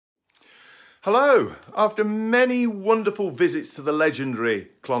Hello! After many wonderful visits to the legendary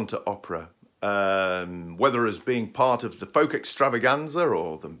Clonta Opera, whether as being part of the folk extravaganza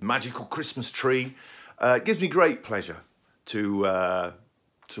or the magical Christmas tree, it gives me great pleasure to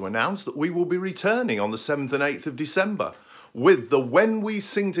announce that we will be returning on the 7th and 8th of December with the When We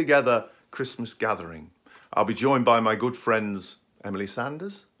Sing Together Christmas Gathering. I'll be joined by my good friends Emily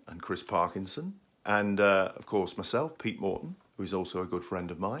Sanders and Chris Parkinson, and of course myself, Pete Morton, who is also a good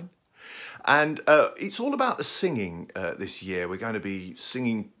friend of mine. And it's all about the singing this year. We're going to be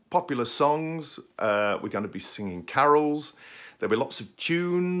singing popular songs, we're going to be singing carols, there'll be lots of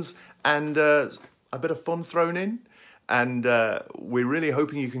tunes and a bit of fun thrown in, and we're really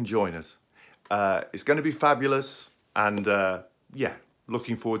hoping you can join us. It's going to be fabulous, and yeah,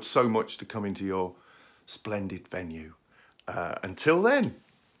 looking forward so much to coming to your splendid venue. Until then,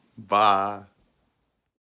 bye.